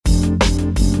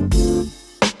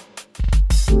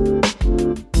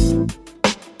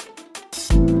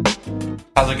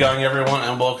How's it going, everyone,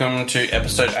 and welcome to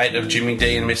episode 8 of Jimmy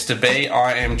D and Mr. B.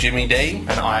 I am Jimmy D. And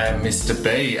I am Mr.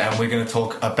 B, and we're going to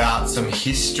talk about some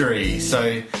history.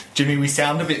 So, Jimmy, we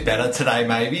sound a bit better today,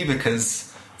 maybe,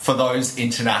 because for those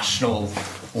international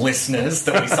listeners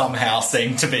that we somehow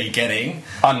seem to be getting...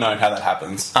 Unknown how that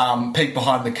happens. Peek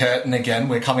behind the curtain again.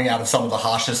 We're coming out of some of the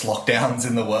harshest lockdowns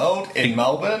in the world in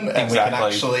Melbourne, and we can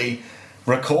actually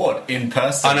record in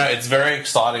person. I know, it's very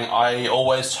exciting. I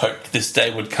always hoped this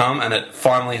day would come, and it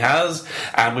finally has.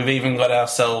 And we've even got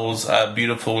ourselves a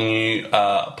beautiful new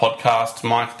podcast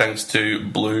mic, thanks to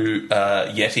Blue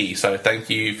Yeti. So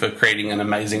thank you for creating an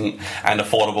amazing and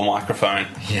affordable microphone.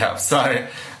 Yeah, so...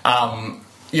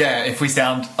 if we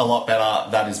sound a lot better,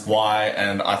 that is why,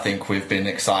 and I think we've been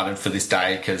excited for this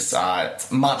day because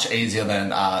it's much easier than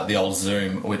the old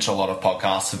Zoom, which a lot of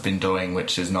podcasts have been doing,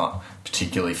 which is not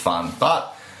particularly fun,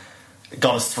 but it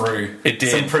got us through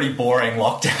some pretty boring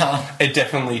lockdown. It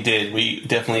definitely did. We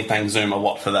definitely thank Zoom a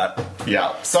lot for that.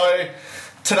 Yeah, so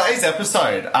today's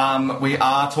episode, we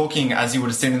are talking, as you would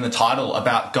have seen in the title,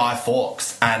 about Guy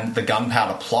Fawkes and the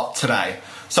Gunpowder plot today.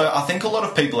 So I think a lot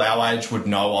of people our age would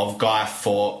know of Guy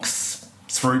Fawkes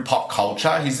through pop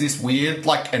culture. He's this weird,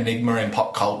 enigma in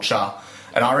pop culture.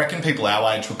 And I reckon people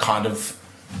our age would kind of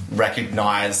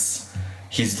recognise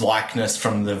his likeness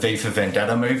from the V for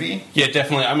Vendetta movie. Yeah,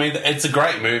 definitely. I mean, it's a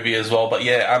great movie as well. But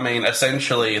yeah, I mean,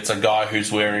 essentially it's a guy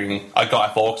who's wearing a Guy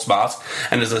Fawkes mask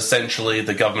and is essentially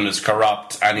the government is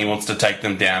corrupt and he wants to take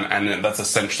them down. And that's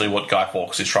essentially what Guy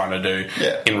Fawkes is trying to do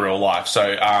in real life.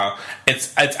 So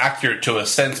it's accurate to a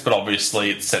sense, but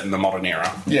obviously it's set in the modern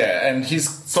era. Yeah, and he's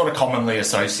sort of commonly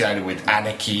associated with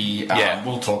anarchy.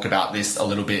 We'll talk about this a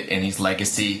little bit in his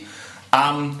legacy.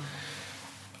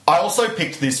 I also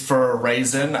picked this for a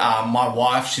reason. My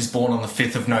wife, she's born on the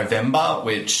 5th of November,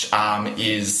 which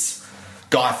is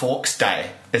Guy Fawkes Day,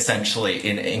 essentially,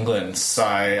 in England. So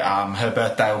her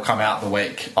birthday will come out the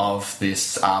week of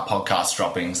this podcast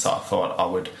dropping, so I thought I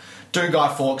would do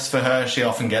Guy Fawkes for her. She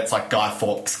often gets, Guy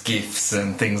Fawkes gifts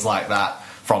and things like that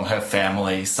from her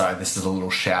family, so this is a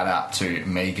little shout out to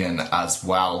Megan as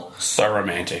well. So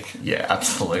romantic. Yeah,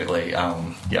 absolutely.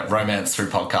 Romance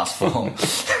through podcast form.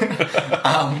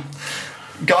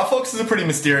 Guy Fawkes is a pretty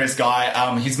mysterious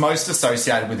guy. He's most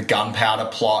associated with the Gunpowder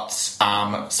plot,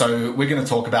 so we're going to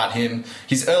talk about him.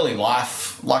 His early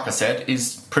life, like I said,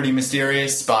 is pretty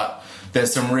mysterious, but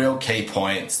there's some real key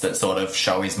points that sort of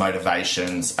show his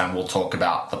motivations, and we'll talk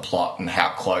about the plot and how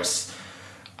close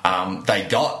they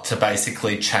got to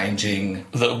basically changing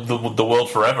the world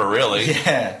forever, really.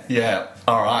 Yeah.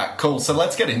 All right, cool. So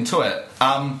let's get into it.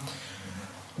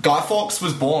 Guy Fawkes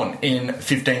was born in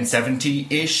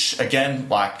 1570-ish. Again,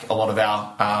 like a lot of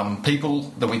our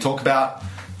people that we talk about,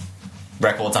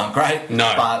 records aren't great.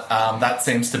 No. But that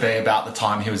seems to be about the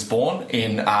time he was born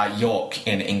in York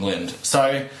in England.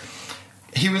 So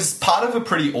he was part of a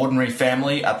pretty ordinary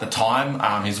family at the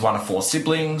time. He's one of 4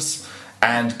 siblings.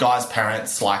 And Guy's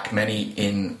parents, like many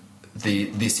in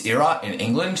this era in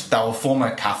England, they were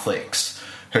former Catholics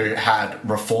who had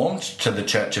reformed to the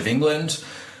Church of England.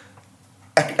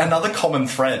 Another common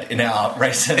thread in our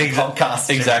recent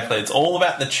podcast. Exactly. It's all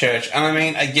about the church. And I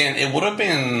mean, again, it would have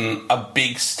been a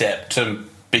big step to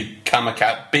become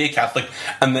be a Catholic,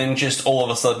 and then just all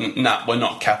of a sudden, we're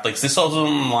not Catholics. This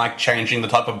wasn't like changing the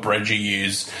type of bread you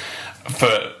use.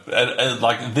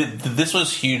 This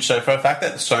was huge. So for the fact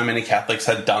that so many Catholics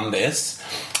had done this,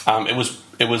 it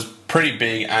was pretty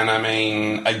big. And I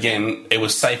mean, again, it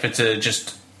was safer to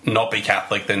just not be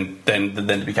Catholic than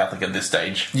to be Catholic at this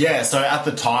stage. Yeah. So at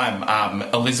the time,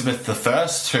 Elizabeth I,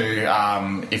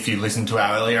 who, if you listen to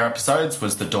our earlier episodes,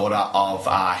 was the daughter of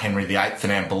Henry VIII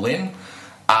and Anne Boleyn.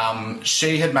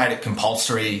 She had made it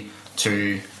compulsory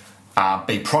to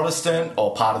be Protestant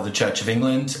or part of the Church of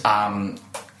England.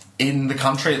 In the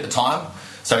country at the time.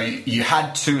 So you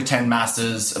had to attend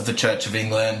masses of the Church of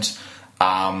England.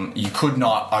 You could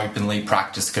not openly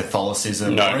practice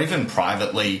Catholicism or even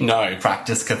privately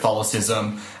practice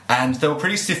Catholicism. And there were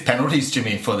pretty stiff penalties,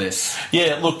 Jimmy, for this.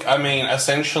 Yeah, look, I mean,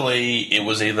 essentially it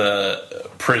was either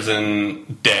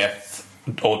prison, death,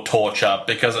 or torture,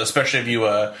 because especially if you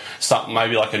were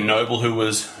maybe like a noble who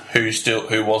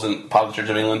wasn't part of the Church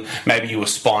of England, maybe you were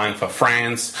spying for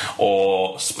France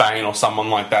or Spain or someone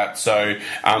like that. So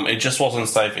it just wasn't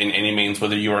safe in any means,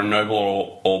 whether you were a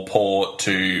noble or poor,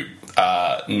 to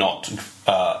not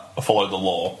follow the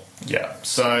law. Yeah.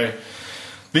 So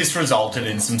this resulted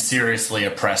in some seriously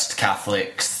oppressed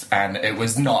Catholics, and it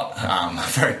was not a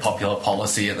very popular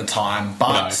policy at the time,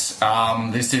 but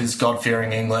this is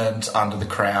God-fearing England under the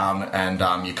Crown, and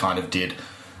you kind of did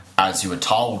as you were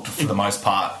told for the most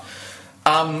part.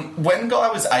 When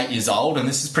Guy was 8 years old, and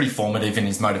this is pretty formative in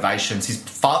his motivations, his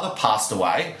father passed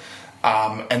away,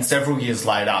 and several years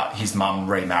later, his mum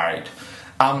remarried.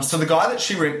 So the guy that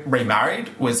she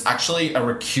remarried was actually a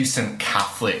recusant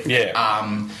Catholic.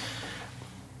 Yeah.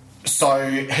 So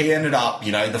he ended up,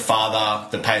 the father,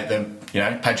 the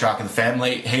patriarch of the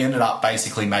family, he ended up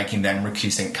basically making them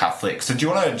recusant Catholics. So do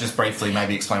you want to just briefly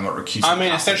maybe explain what recusant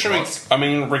Catholic was?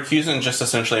 Recusant just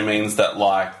essentially means that,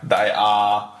 like, they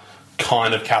are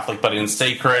kind of Catholic but in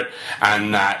secret,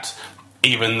 and that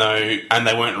even though, and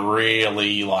they weren't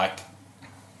really, like,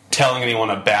 telling anyone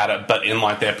about it, but in,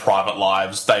 like, their private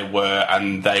lives they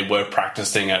were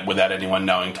practicing it without anyone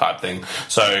knowing type thing.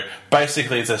 So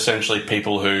basically it's essentially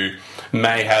people who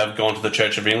may have gone to the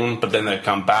Church of England, but then they've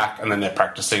come back and then they're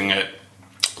practicing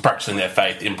their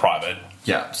faith in private.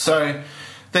 Yeah, so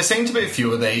there seem to be a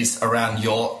few of these around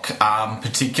York,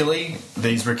 particularly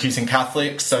these recusant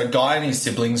Catholics. So Guy and his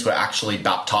siblings were actually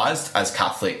baptised as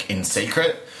Catholic in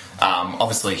secret.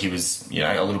 Obviously he was,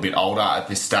 a little bit older at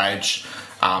this stage,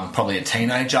 probably a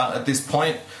teenager at this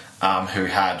point, who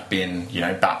had been,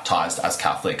 baptised as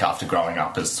Catholic after growing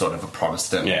up as sort of a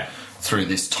Protestant through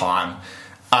this time.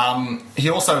 He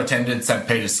also attended St.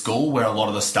 Peter's School, where a lot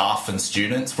of the staff and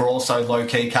students were also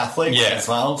low-key Catholics as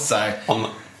well. So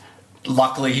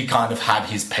luckily he kind of had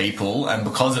his people, and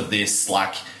because of this,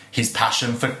 like, his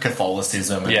passion for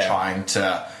Catholicism and trying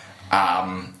to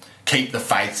keep the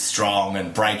faith strong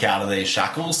and break out of these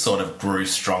shackles sort of grew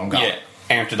stronger. Yeah,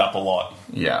 amped it up a lot.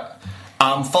 Yeah.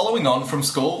 Following on from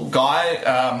school, Guy,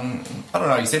 I don't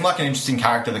know, he seemed like an interesting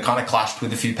character that kind of clashed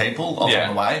with a few people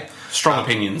along the way. Strong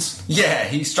opinions. Yeah,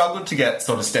 he struggled to get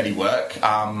sort of steady work,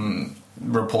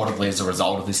 reportedly as a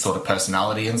result of this sort of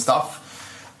personality and stuff.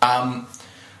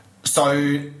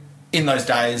 So in those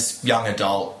days, young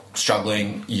adult,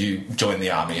 struggling, you join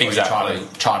the army. Exactly. Or you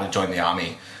try to join the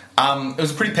army. It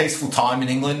was a pretty peaceful time in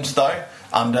England, though,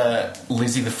 under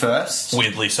Lizzie I.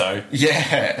 Weirdly so.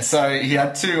 Yeah, so he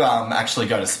had to actually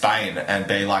go to Spain and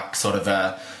be like sort of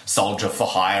a soldier for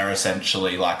hire,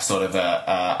 essentially, like sort of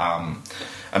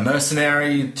a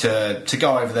mercenary to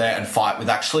go over there and fight with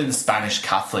actually the Spanish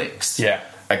Catholics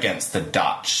against the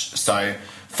Dutch. So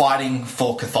fighting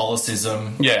for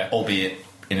Catholicism, albeit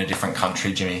in a different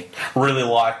country, Jimmy. Really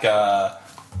like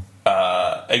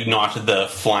ignited the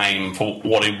flame for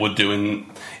what he would do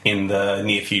in the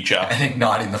near future. And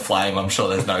igniting the flame, I'm sure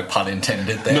there's no pun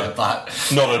intended there, but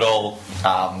not at all.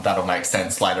 That'll make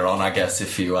sense later on, I guess,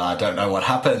 if you don't know what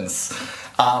happens.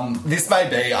 This may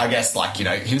be, I guess, like,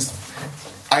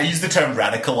 I use the term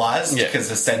radicalised because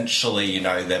essentially,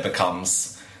 there becomes...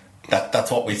 That's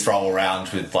what we throw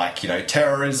around with, like,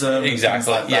 terrorism, exactly, things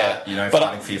like that,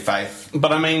 fighting for your faith.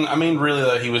 But I mean, really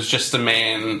though, he was just a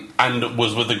man and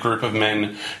was with a group of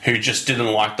men who just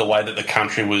didn't like the way that the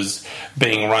country was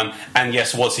being run. And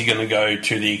yes, was he going to go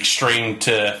to the extreme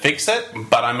to fix it?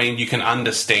 But I mean, you can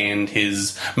understand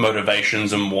his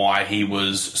motivations and why he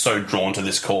was so drawn to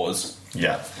this cause.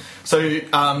 Yeah. So,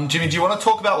 Jimmy, do you want to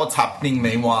talk about what's happening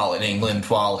meanwhile in England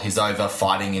while he's over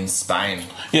fighting in Spain?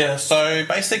 Yeah, so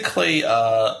basically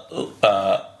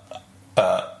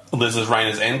Liz's reign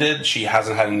has ended. She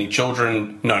hasn't had any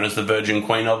children, known as the Virgin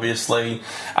Queen, obviously,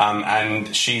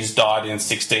 and she's died in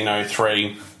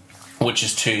 1603, which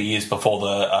is 2 years before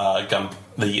the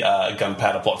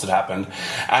Gunpowder plots had happened.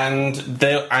 And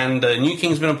the new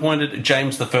king's been appointed,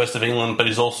 James I of England, but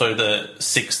he's also the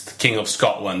 6th King of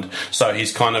Scotland, so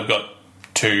he's kind of got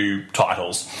two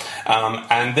titles.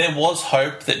 And there was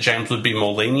hope that James would be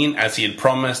more lenient, as he had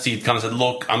promised. He'd kind of said,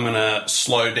 look, I'm going to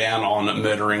slow down on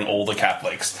murdering all the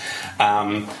Catholics.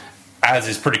 As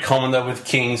is pretty common, though, with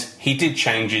kings, he did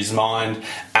change his mind,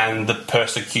 and the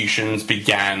persecutions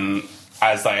began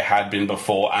as they had been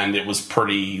before, and it was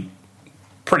pretty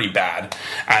bad.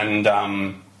 And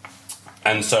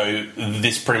so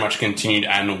this pretty much continued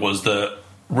and was the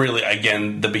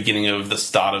beginning of the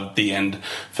start of the end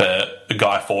for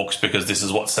Guy Fawkes, because this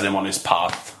is what set him on his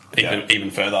path even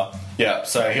further. Yeah,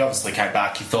 so he obviously came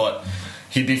back. He thought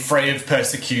he'd be free of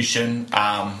persecution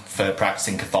for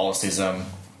practicing Catholicism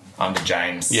under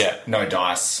James. Yeah. No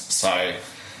dice. So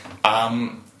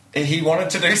he wanted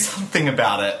to do something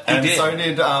about it.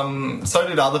 And so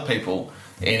did other people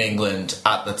in England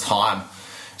at the time.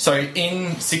 So in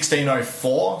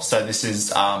 1604, so this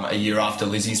is a year after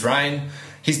Lizzie's reign,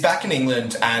 he's back in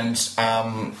England, and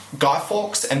Guy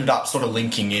Fawkes ended up sort of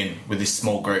linking in with this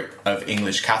small group of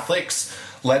English Catholics,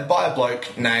 led by a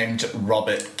bloke named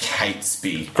Robert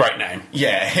Catesby. Great name.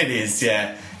 Yeah, it is,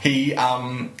 yeah.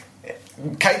 Catesby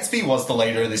was the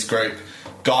leader of this group.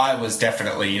 Guy was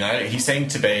definitely, he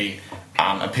seemed to be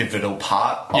a pivotal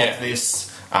part of this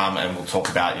and we'll talk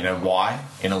about, why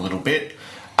in a little bit.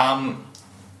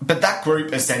 But that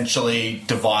group essentially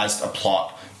devised a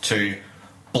plot to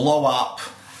blow up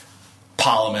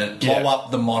Parliament, blow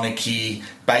up the monarchy,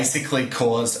 basically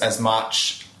cause as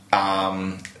much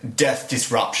death,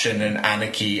 disruption and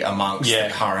anarchy amongst the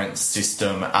current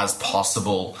system as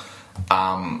possible.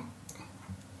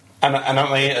 And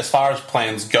I mean, as far as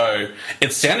plans go,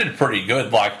 it sounded pretty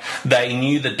good. Like, they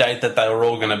knew the date that they were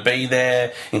all going to be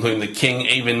there, including the king,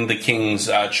 even the king's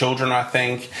children, I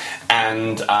think,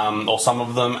 and or some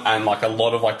of them, and like a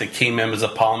lot of like the key members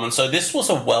of parliament. So this was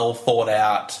a well thought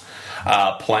out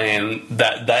plan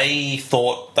that they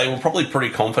thought they were probably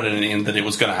pretty confident in that it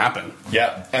was going to happen.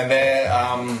 Yeah, and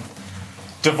their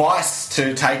device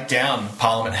to take down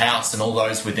Parliament House and all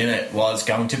those within it was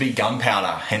going to be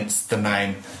gunpowder, hence the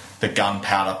name, the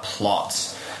Gunpowder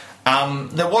Plot.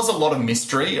 There was a lot of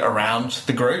mystery around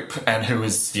the group and who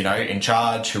was, in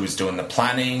charge, who was doing the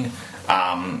planning.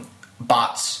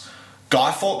 But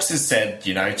Guy Fawkes is said,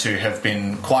 to have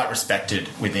been quite respected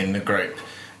within the group.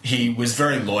 He was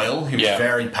very loyal. He was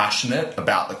very passionate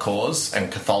about the cause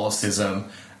and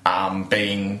Catholicism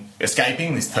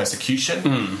escaping this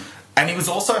persecution. And he was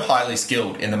also highly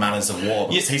skilled in the manners of war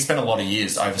because he spent a lot of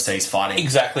years overseas fighting.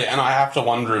 Exactly, and I have to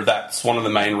wonder if that's one of the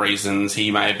main reasons he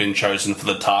may have been chosen for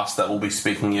the task that we'll be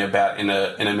speaking about in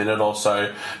a minute or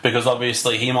so, because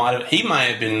obviously he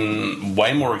may have been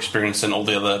way more experienced than all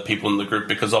the other people in the group,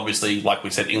 because obviously, like we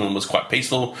said, England was quite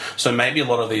peaceful, so maybe a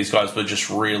lot of these guys were just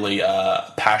really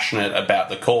passionate about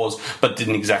the cause, but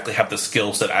didn't exactly have the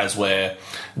skill set, as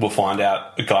we'll find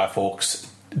out Guy Fawkes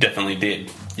definitely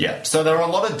did. Yeah, so there are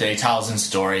a lot of details and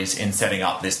stories in setting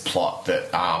up this plot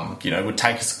that, would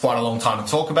take us quite a long time to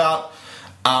talk about.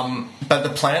 But the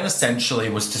plan essentially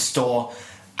was to store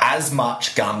as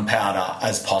much gunpowder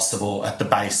as possible at the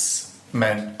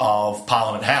basement of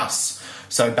Parliament House.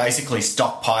 So basically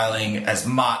stockpiling as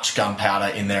much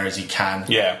gunpowder in there as you can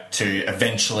to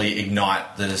eventually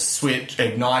ignite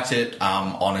it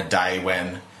on a day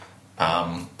when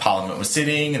Parliament was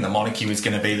sitting and the monarchy was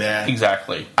going to be there.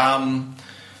 Exactly.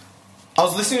 I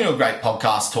was listening to a great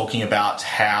podcast talking about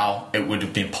how it would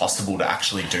have been possible to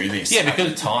actually do this at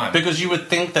the time. Because you would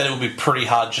think that it would be pretty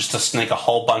hard just to sneak a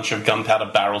whole bunch of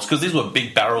gunpowder barrels, because these were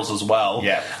big barrels as well,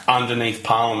 underneath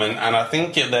Parliament. And I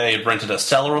think they rented a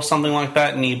cellar or something like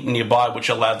that nearby, which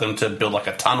allowed them to build like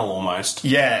a tunnel almost.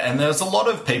 Yeah, and there's a lot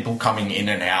of people coming in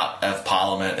and out of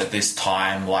Parliament at this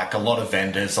time, like a lot of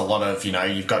vendors, a lot of,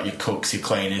 you've got your cooks, your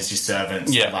cleaners, your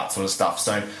servants, all that sort of stuff.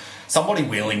 So somebody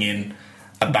wheeling in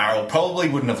a barrel probably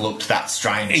wouldn't have looked that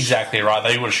strange. Exactly right.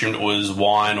 They would assume it was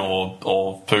wine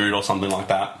or food or something like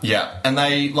that. Yeah, and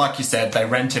they, like you said, they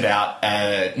rented out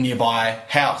a nearby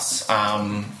house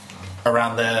around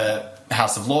the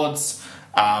House of Lords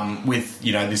with,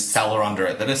 this cellar under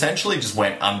it that essentially just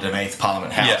went underneath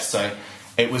Parliament House. Yeah. So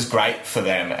it was great for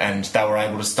them, and they were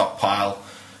able to stockpile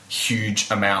huge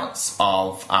amounts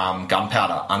of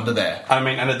gunpowder under there. I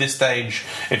mean, and at this stage,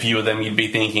 if you were them, you'd be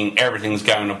thinking everything's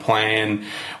going to plan.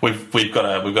 We've got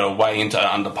a way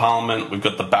into under Parliament. We've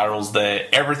got the barrels there.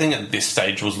 Everything at this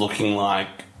stage was looking like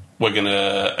we're going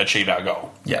to achieve our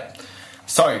goal. Yeah.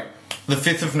 So the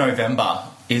 5th of November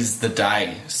is the day,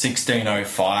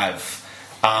 1605.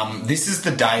 This is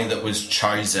the day that was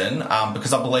chosen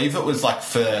because I believe it was like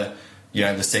for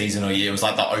the season or year. It was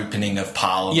like the opening of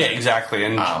Parliament. Yeah, exactly.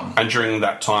 And during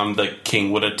that time, the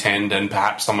king would attend, and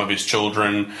perhaps some of his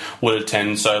children would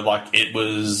attend. So, like, it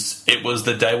was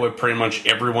the day where pretty much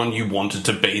everyone you wanted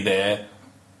to be there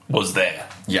was there.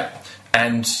 Yeah,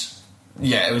 and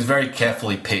it was very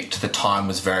carefully picked. The time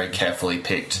was very carefully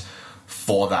picked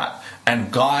for that,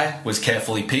 and Guy was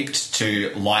carefully picked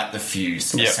to light the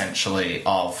fuse, essentially,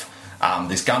 of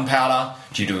this gunpowder,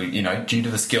 due to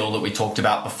the skill that we talked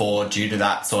about before, due to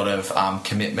that sort of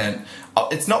commitment.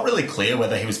 It's not really clear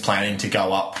whether he was planning to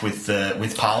go up with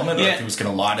Parliament or if he was going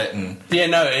to light it. And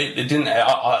it didn't.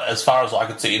 As far as I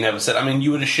could see, he never said. I mean,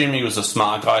 you would assume he was a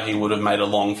smart guy. He would have made a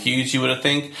long fuse, you would have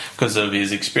think, because of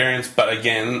his experience. But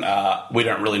again, we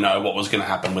don't really know what was going to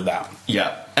happen with that.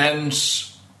 Yeah, and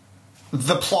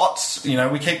the plot,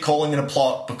 we keep calling it a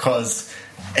plot because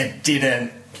it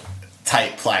didn't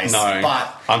take place. No,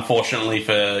 but unfortunately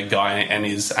for Guy and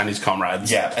his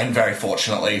comrades. Yeah, and very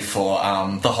fortunately for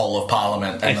the whole of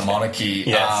Parliament and the monarchy.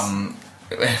 Yes.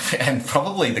 And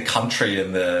probably the country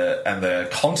and the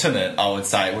continent, I would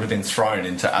say, would have been thrown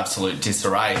into absolute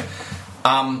disarray.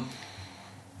 The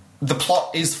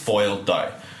plot is foiled,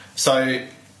 though. So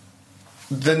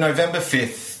the November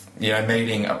 5th,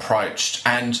 meeting approached,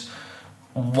 and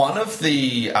one of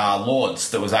the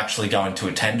lords that was actually going to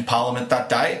attend Parliament that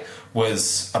day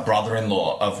was a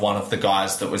brother-in-law of one of the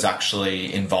guys that was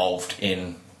actually involved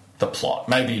in the plot.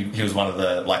 Maybe he was one of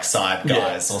the side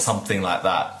guys or something like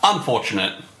that.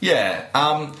 Unfortunate.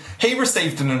 Yeah. He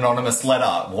received an anonymous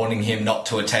letter warning him not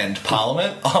to attend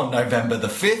Parliament on November the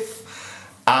 5th,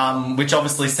 which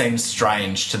obviously seems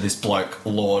strange to this bloke,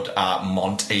 Lord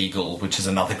Monteagle, which is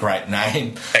another great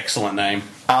name. Excellent name.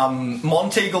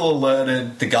 Monteagle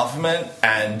alerted the government,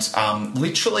 and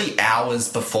literally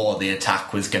hours before the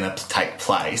attack was going to take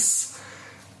place,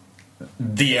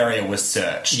 the area was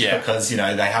searched. Yeah. Because, they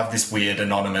have this weird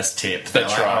anonymous tip.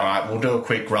 That's right. All right, we'll do a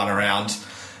quick run around.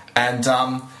 And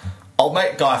old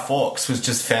mate Guy Fawkes was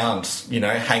just found,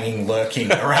 hanging,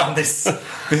 lurking around this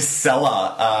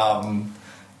cellar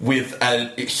with a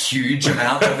huge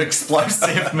amount of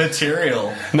explosive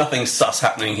material. Nothing sus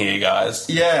happening here, guys.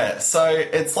 Yeah, so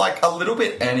it's a little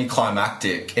bit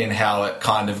anticlimactic in how it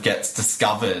kind of gets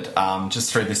discovered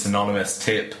just through this anonymous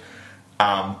tip.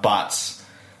 But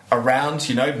around,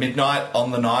 midnight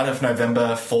on the night of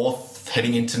November 4th,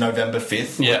 heading into November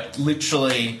 5th, yeah,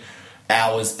 literally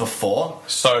hours before.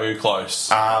 So close.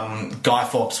 Guy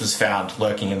Fawkes was found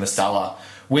lurking in the cellar.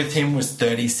 With him was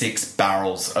 36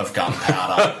 barrels of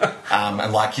gunpowder.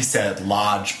 And like you said,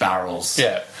 large barrels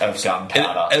of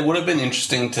gunpowder. It would have been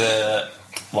interesting to,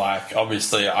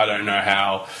 obviously, I don't know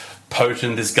how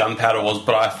potent this gunpowder was,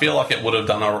 but I feel like it would have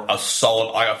done a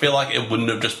solid... I feel like it wouldn't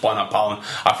have just blown up Parliament.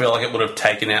 I feel like it would have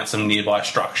taken out some nearby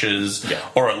structures,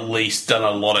 or at least done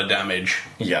a lot of damage.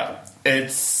 Yeah.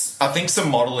 I think some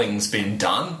modelling's been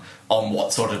done on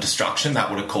what sort of destruction that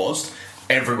would have caused.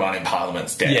 Everyone in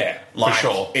Parliament's dead. Yeah, for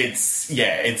sure.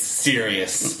 It's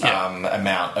serious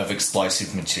amount of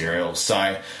explosive material.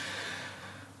 So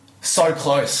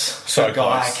close. So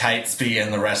Guy, Catesby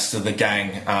and the rest of the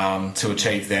gang to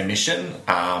achieve their mission.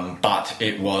 But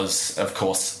it was, of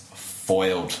course,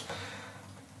 foiled.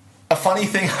 A funny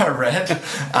thing I read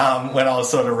when I was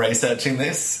sort of researching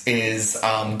this is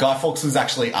Guy Fawkes was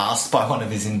actually asked by one of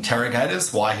his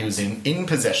interrogators why he was in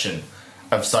possession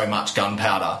of so much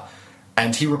gunpowder.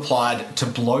 And he replied, "To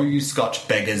blow you Scotch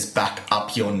beggars back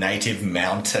up your native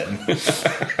mountain."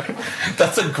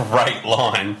 That's a great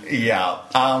line. Yeah.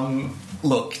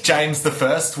 Look, James I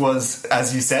was,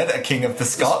 as you said, a king of the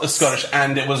Scots. The Scottish,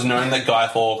 and it was known that Guy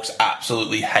Fawkes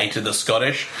absolutely hated the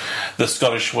Scottish. The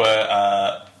Scottish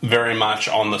were very much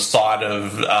on the side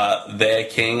of their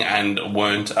king and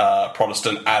weren't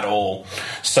Protestant at all.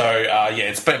 So,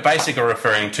 it's basically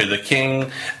referring to the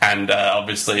king, and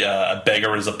obviously a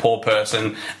beggar is a poor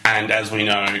person, and as we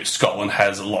know, Scotland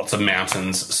has lots of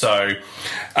mountains. So,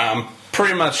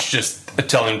 pretty much just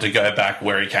tell him to go back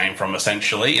where he came from,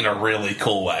 essentially, in a really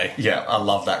cool way. Yeah, I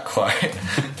love that quote.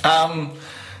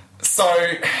 So,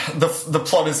 the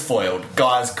plot is foiled.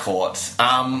 Guy's caught.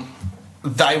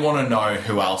 They want to know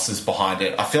who else is behind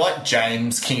it. I feel like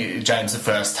James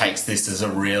I takes this as a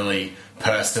really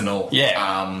personal,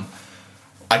 I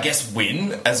guess,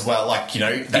 win as well.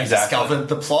 They discovered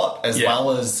the plot as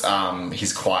well as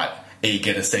he's quite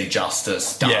eager to see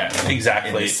justice done. Yeah, exactly.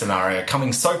 In this scenario,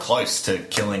 coming so close to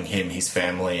killing him, his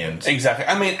family, and exactly.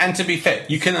 I mean, and to be fair,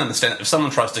 you can understand if someone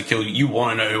tries to kill you, you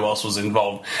want to know who else was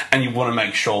involved, and you want to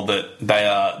make sure that they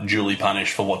are duly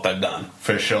punished for what they've done.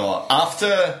 For sure.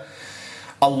 After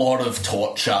a lot of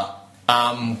torture,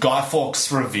 Guy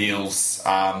Fawkes reveals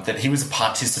that he was a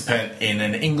participant in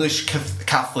an English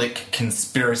Catholic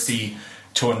conspiracy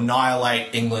to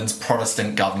annihilate England's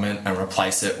Protestant government and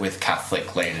replace it with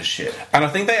Catholic leadership. And I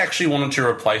think they actually wanted to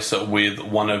replace it with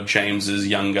one of James's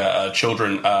younger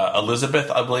children,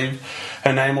 Elizabeth, I believe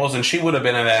her name was, and she would have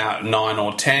been about 9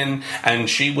 or 10, and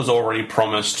she was already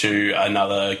promised to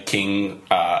another king,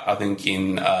 I think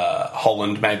in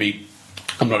Holland, maybe.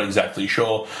 I'm not exactly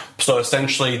sure. So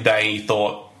essentially they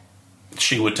thought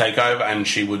she would take over and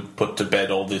she would put to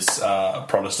bed all this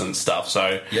Protestant stuff.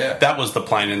 So that was the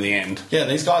plan in the end. Yeah,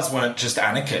 these guys weren't just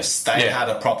anarchists. They had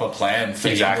a proper plan for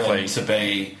England to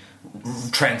be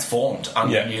transformed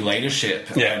under new leadership.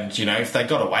 Yeah. And, if they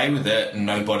got away with it and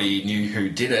nobody knew who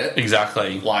did it...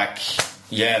 Exactly.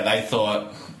 They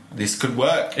thought... this could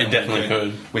work. It definitely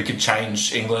could. We could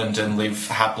change England and live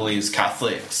happily as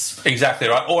Catholics. Exactly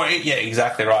right.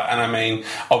 Exactly right. And I mean,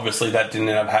 obviously that didn't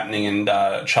end up happening, and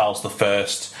Charles I,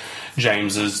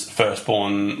 James's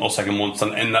firstborn or secondborn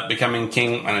son, ended up becoming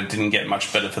king, and it didn't get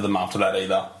much better for them after that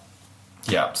either.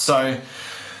 Yeah. So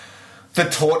the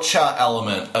torture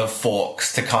element of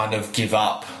Fawkes to kind of give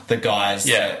up the guys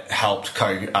that helped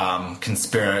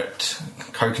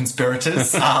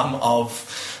co-conspirators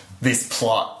of this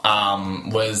plot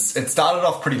it started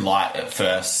off pretty light at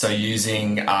first. So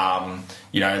using, being hung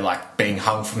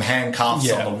from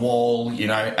handcuffs on the wall,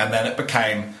 and then it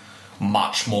became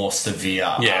much more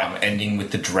severe, Yeah. ending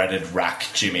with the dreaded rack,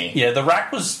 Jimmy. Yeah, the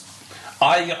rack was.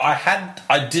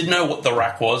 I did know what the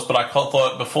rack was, but I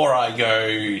thought before I go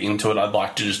into it, I'd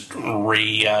like to just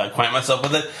reacquaint myself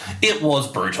with it. It was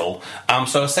brutal.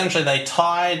 So essentially, they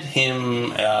tied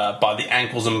him by the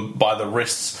ankles and by the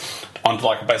wrists onto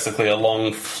basically a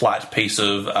long flat piece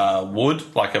of wood,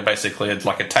 basically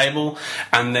like a table,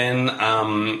 and then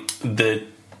the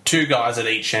two guys at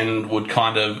each end would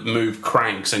kind of move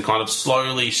cranks and kind of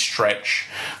slowly stretch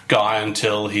Guy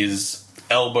until his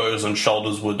elbows and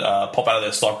shoulders would pop out of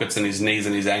their sockets, and his knees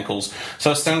and his ankles.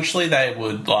 So essentially they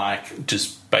would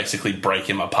just basically break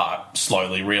him apart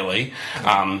slowly, really.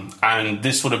 And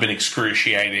this would have been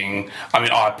excruciating. I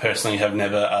mean, I personally have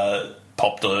never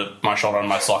popped my shoulder on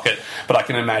my socket, but I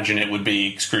can imagine it would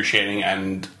be excruciating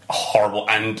and horrible.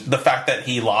 And the fact that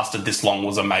he lasted this long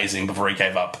was amazing before he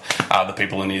gave up the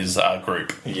people in his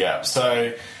group. Yeah,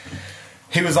 so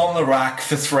he was on the rack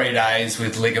for 3 days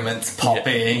with ligaments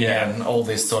popping and all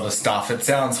this sort of stuff. It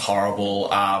sounds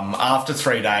horrible. After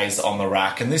 3 days on the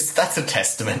rack, and that's a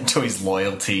testament to his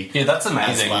loyalty. Yeah, that's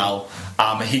amazing. As well.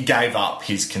 He gave up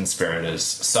his conspirators.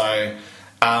 So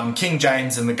King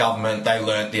James and the government, they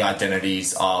learnt the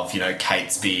identities of,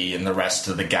 Catesby and the rest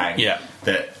of the gang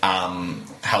that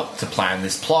helped to plan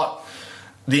this plot.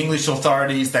 The English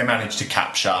authorities, they managed to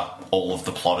capture all of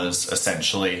the plotters,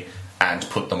 essentially, and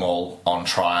put them all on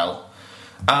trial.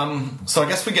 So I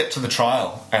guess we get to the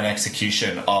trial and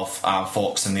execution of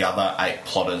Fawkes and the other 8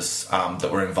 plotters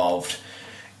that were involved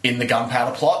in the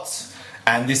Gunpowder plots.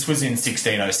 And this was in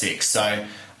 1606. So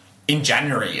in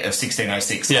January of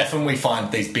 1606, often we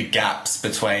find these big gaps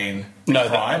between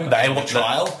crime and the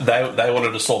trial. They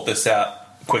wanted to sort this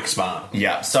out quick, smart.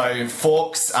 Yeah, so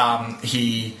Fawkes,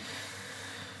 they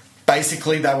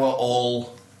were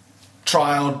all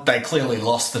trialed. They clearly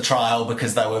lost the trial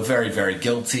because they were very, very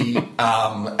guilty.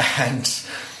 And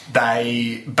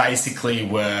they basically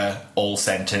were all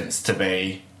sentenced to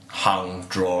be hung,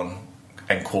 drawn,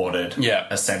 and quartered,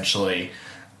 essentially.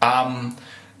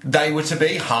 They were to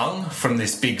be hung from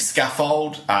this big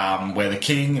scaffold where the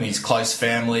king and his close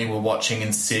family were watching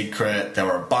in secret. There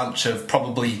were a bunch of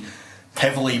probably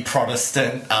heavily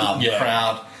Protestant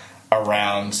crowd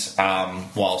around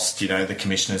whilst, the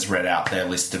commissioners read out their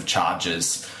list of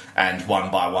charges, and one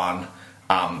by one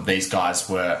these guys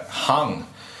were hung.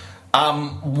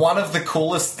 One of the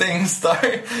coolest things,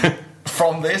 though,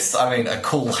 from this, a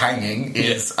cool hanging,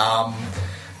 is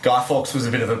Guy Fawkes was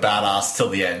a bit of a badass till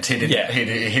the end. He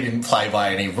didn't play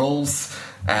by any rules,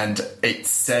 and it's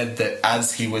said that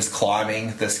as he was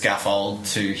climbing the scaffold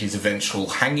to his eventual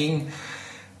hanging,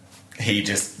 he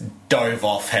just dove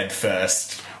off head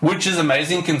first. Which is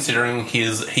amazing considering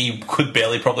he could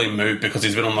barely probably move because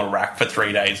he's been on the rack for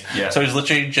 3 days. Yeah. So he's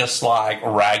literally just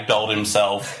ragdolled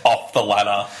himself off the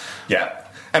ladder. Yeah.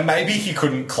 And maybe he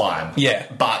couldn't climb. Yeah.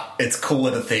 But it's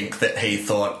cooler to think that he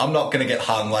thought, I'm not going to get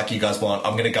hung like you guys want.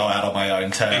 I'm going to go out on my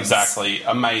own terms. Exactly.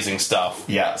 Amazing stuff.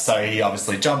 Yeah. So he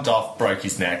obviously jumped off, broke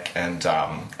his neck, and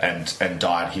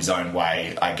died his own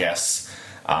way, I guess.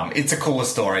 It's a cooler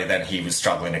story than he was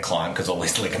struggling to climb because all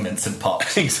his ligaments had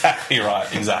popped. Exactly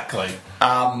right, exactly.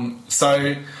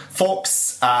 So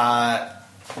Fawkes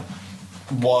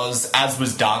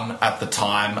was done at the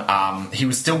time, he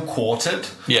was still quartered.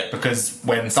 Yeah. Because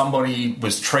when somebody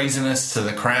was treasonous to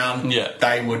the crown,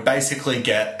 they would basically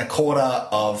get a quarter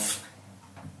of,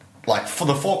 for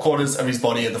the 4 quarters of his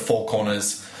body at the 4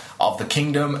 corners of the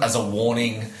kingdom as a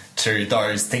warning to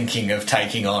those thinking of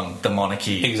taking on the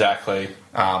monarchy. Exactly.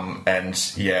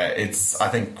 It's, I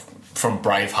think, from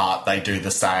Braveheart they do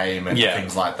the same and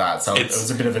things like that. So it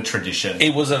was a bit of a tradition.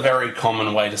 It was a very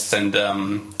common way to send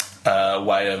a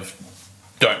way of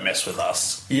don't mess with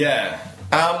us. Yeah.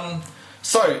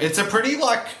 So it's a pretty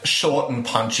short and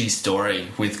punchy story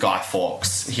with Guy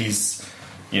Fawkes. He's,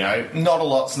 not a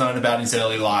lot's known about his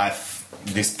early life.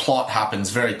 This plot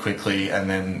happens very quickly, and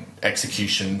then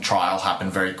execution trial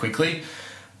happened very quickly.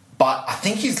 But I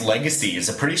think his legacy is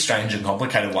a pretty strange and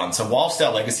complicated one. So whilst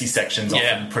our legacy section's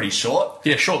often pretty short...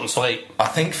 Yeah, short and sweet. I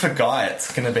think for Guy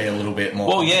it's going to be a little bit more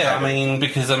complicated.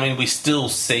 Because we still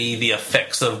see the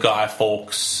effects of Guy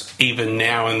Fawkes even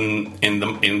now in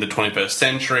the 21st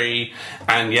century.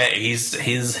 And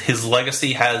his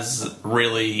legacy has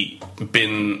really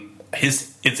been...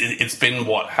 It's been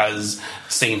what has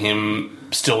seen him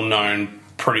still known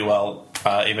pretty well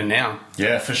even now.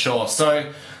 Yeah, for sure.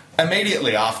 So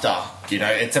immediately after,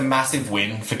 it's a massive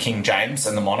win for King James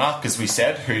and the monarch, as we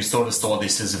said, who sort of saw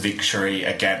this as a victory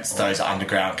against those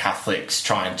underground Catholics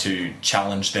trying to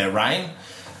challenge their reign.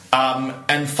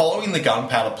 And following the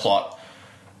Gunpowder plot,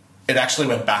 it actually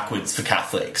went backwards for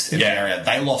Catholics in the area.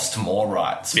 They lost more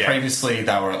rights. Yeah. Previously,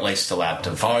 they were at least allowed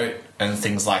to vote and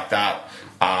things like that.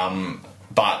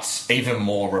 But even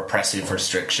more repressive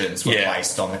restrictions were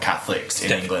placed on the Catholics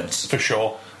in England. For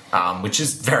sure. Which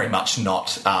is very much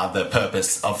not the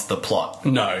purpose of the plot.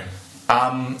 No.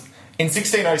 In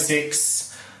 1606...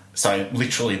 so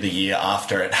literally the year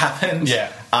after it happened,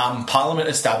 Parliament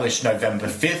established November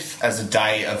 5th as a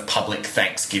day of public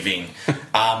thanksgiving.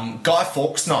 Guy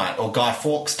Fawkes Night, or Guy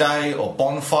Fawkes Day, or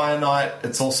Bonfire Night,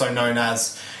 it's also known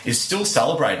as, is still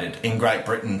celebrated in Great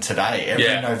Britain today,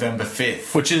 every November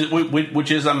 5th.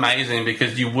 Which is amazing,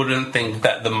 because you wouldn't think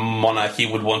that the monarchy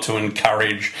would want to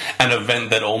encourage an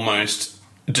event that almost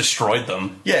destroyed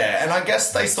them. Yeah, and I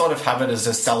guess they sort of have it as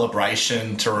a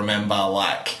celebration to remember,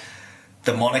 like,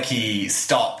 the monarchy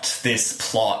stopped this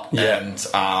plot, and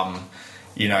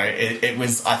it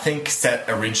was, I think, set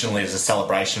originally as a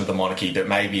celebration of the monarchy, but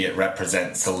maybe it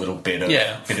represents a little bit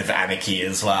of anarchy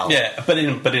as well. Yeah, but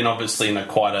in obviously in a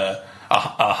quite a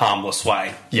harmless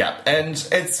way. Yeah, and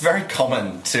it's very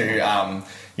common to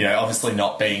obviously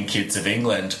not being kids of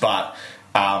England, but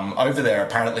over there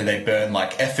apparently they burn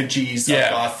like effigies of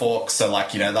Guy Fawkes, so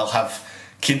like they'll have.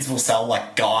 Kids will sell,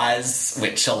 like, guys,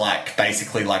 which are, like,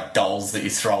 basically, like, dolls that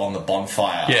you throw on the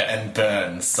bonfire and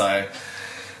burn. So,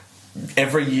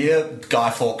 every year, Guy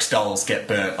Fawkes dolls get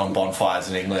burnt on bonfires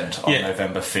in England on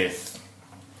November 5th.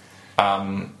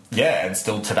 And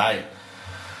still today.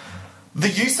 The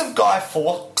use of Guy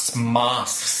Fawkes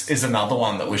masks is another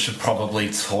one that we should probably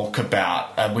talk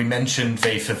about. We mentioned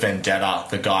V for Vendetta,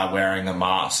 the guy wearing a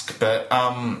mask, but...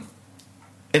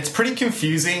 it's pretty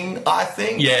confusing, I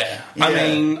think. Yeah. I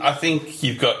mean, I think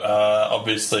you've got,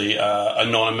 obviously,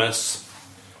 Anonymous.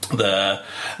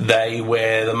 They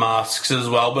wear the masks as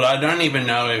well, but I don't even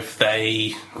know if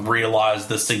they realise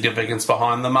the significance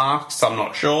behind the masks. I'm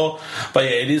not sure. But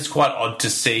yeah, it is quite odd to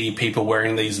see people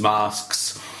wearing these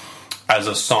masks as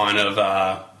a sign of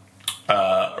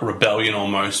rebellion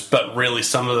almost. But really,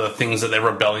 some of the things that they're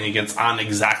rebelling against aren't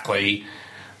exactly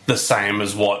the same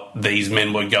as what these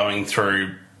men were going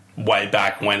through way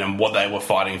back when and what they were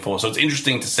fighting for. So it's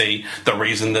interesting to see the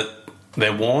reason that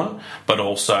they're worn, but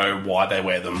also why they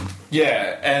wear them.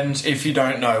 Yeah, and if you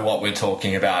don't know what we're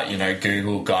talking about,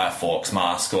 Google Guy Fawkes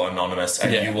mask or Anonymous,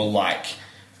 and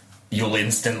you'll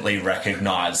instantly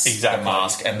recognise the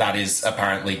mask, and that is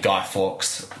apparently Guy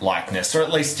Fawkes' likeness, or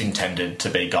at least intended to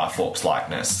be Guy Fawkes'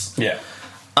 likeness. Yeah.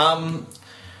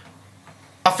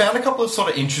 I found a couple of sort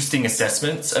of interesting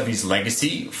assessments of his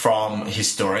legacy from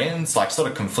historians, like sort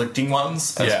of conflicting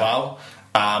ones as well.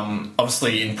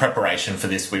 Obviously, in preparation for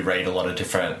this, we read a lot of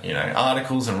different,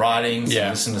 articles and writings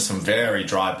and listen to some very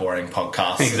dry, boring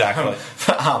podcasts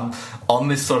on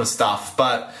this sort of stuff.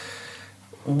 But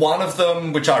one of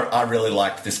them, which I really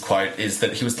liked this quote, is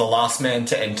that he was the last man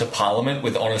to enter Parliament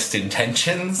with honest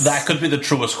intentions. That could be the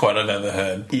truest quote I've ever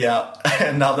heard. Yeah.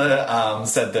 Another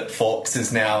said that Fawkes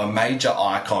is now a major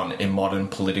icon in modern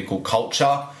political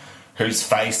culture, whose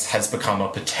face has become a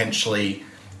potentially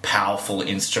powerful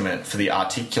instrument for the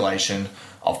articulation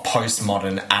of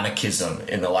postmodern anarchism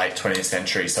in the late 20th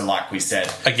century. So like we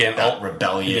said, again, that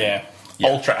rebellion. Yeah.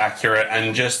 Ultra accurate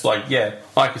and just like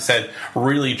I said,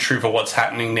 really true for what's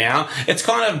happening now. It's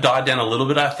kind of died down a little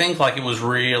bit, I think. Like, it was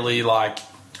really like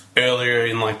earlier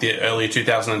in like the early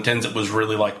 2010s, it was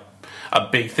really like a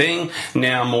big thing.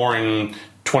 Now more in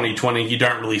 2020, you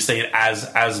don't really see it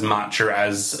as much or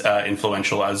as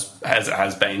influential as it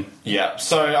has been. Yeah.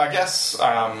 So I guess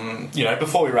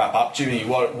before we wrap up, Jimmy,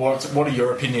 what are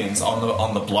your opinions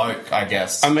on the bloke? I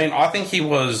guess. I mean, I think he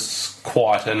was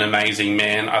quite an amazing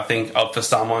man. I think for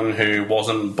someone who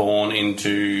wasn't born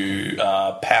into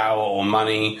power or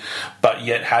money, but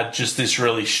yet had just this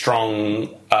really strong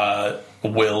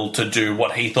will to do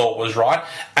what he thought was right,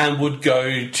 and would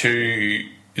go to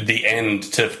the end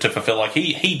to fulfill. Like,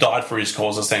 he died for his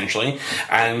cause essentially,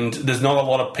 and there's not a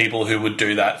lot of people who would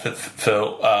do that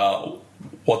for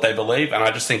what they believe, and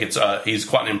I just think he's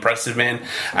quite an impressive man.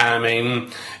 I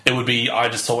mean, it would be, I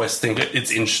just always think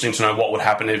it's interesting to know what would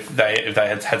happen if they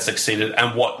had succeeded,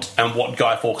 and what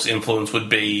Guy Fawkes' influence would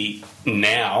be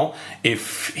now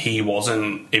if he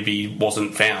wasn't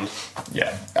found.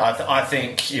 Yeah, I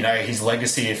think his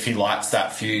legacy, if he lights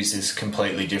that fuse, is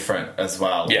completely different as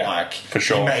well. Yeah, like, for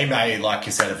sure. He may, like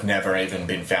you said, have never even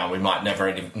been found. We might never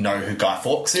even know who Guy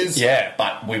Fawkes is. Yeah,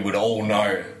 but we would all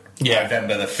know.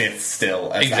 November the 5th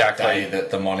still as that day that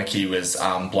the monarchy was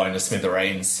blown to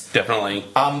smithereens. Definitely.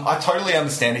 I totally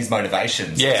understand his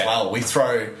motivations as well. We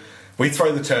throw we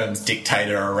throw the terms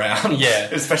dictator around, Yeah.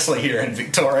 especially here in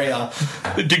Victoria.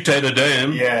 Dictator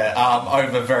damn. Yeah,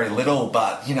 over very little,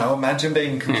 but, imagine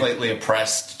being completely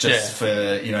oppressed just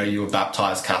for, you were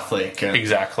baptised Catholic. And,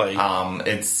 Exactly.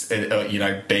 It's,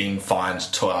 being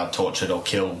fined, tortured or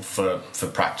killed for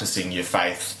practising your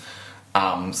faith.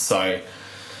 So,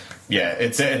 yeah,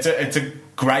 it's a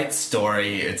great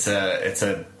story. It's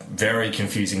a very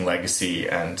confusing legacy,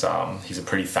 and he's a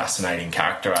pretty fascinating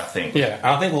character, I think. Yeah, and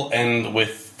I think we'll end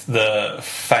with the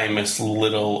famous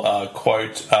little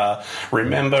quote,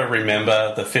 remember,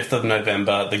 the 5th of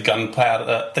November, the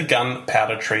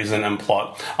gunpowder treason and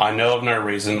plot. I know of no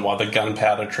reason why the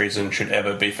gunpowder treason should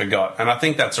ever be forgot. And I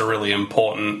think that's a really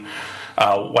important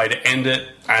way to end it.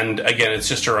 And again, it's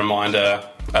just a reminder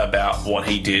about what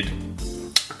he did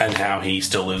and how he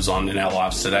still lives on in our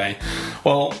lives today.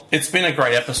 Well, it's been a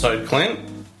great episode, Clint.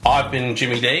 I've been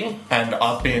Jimmy D. And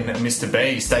I've been Mr.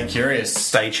 B. Stay curious.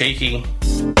 Stay cheeky.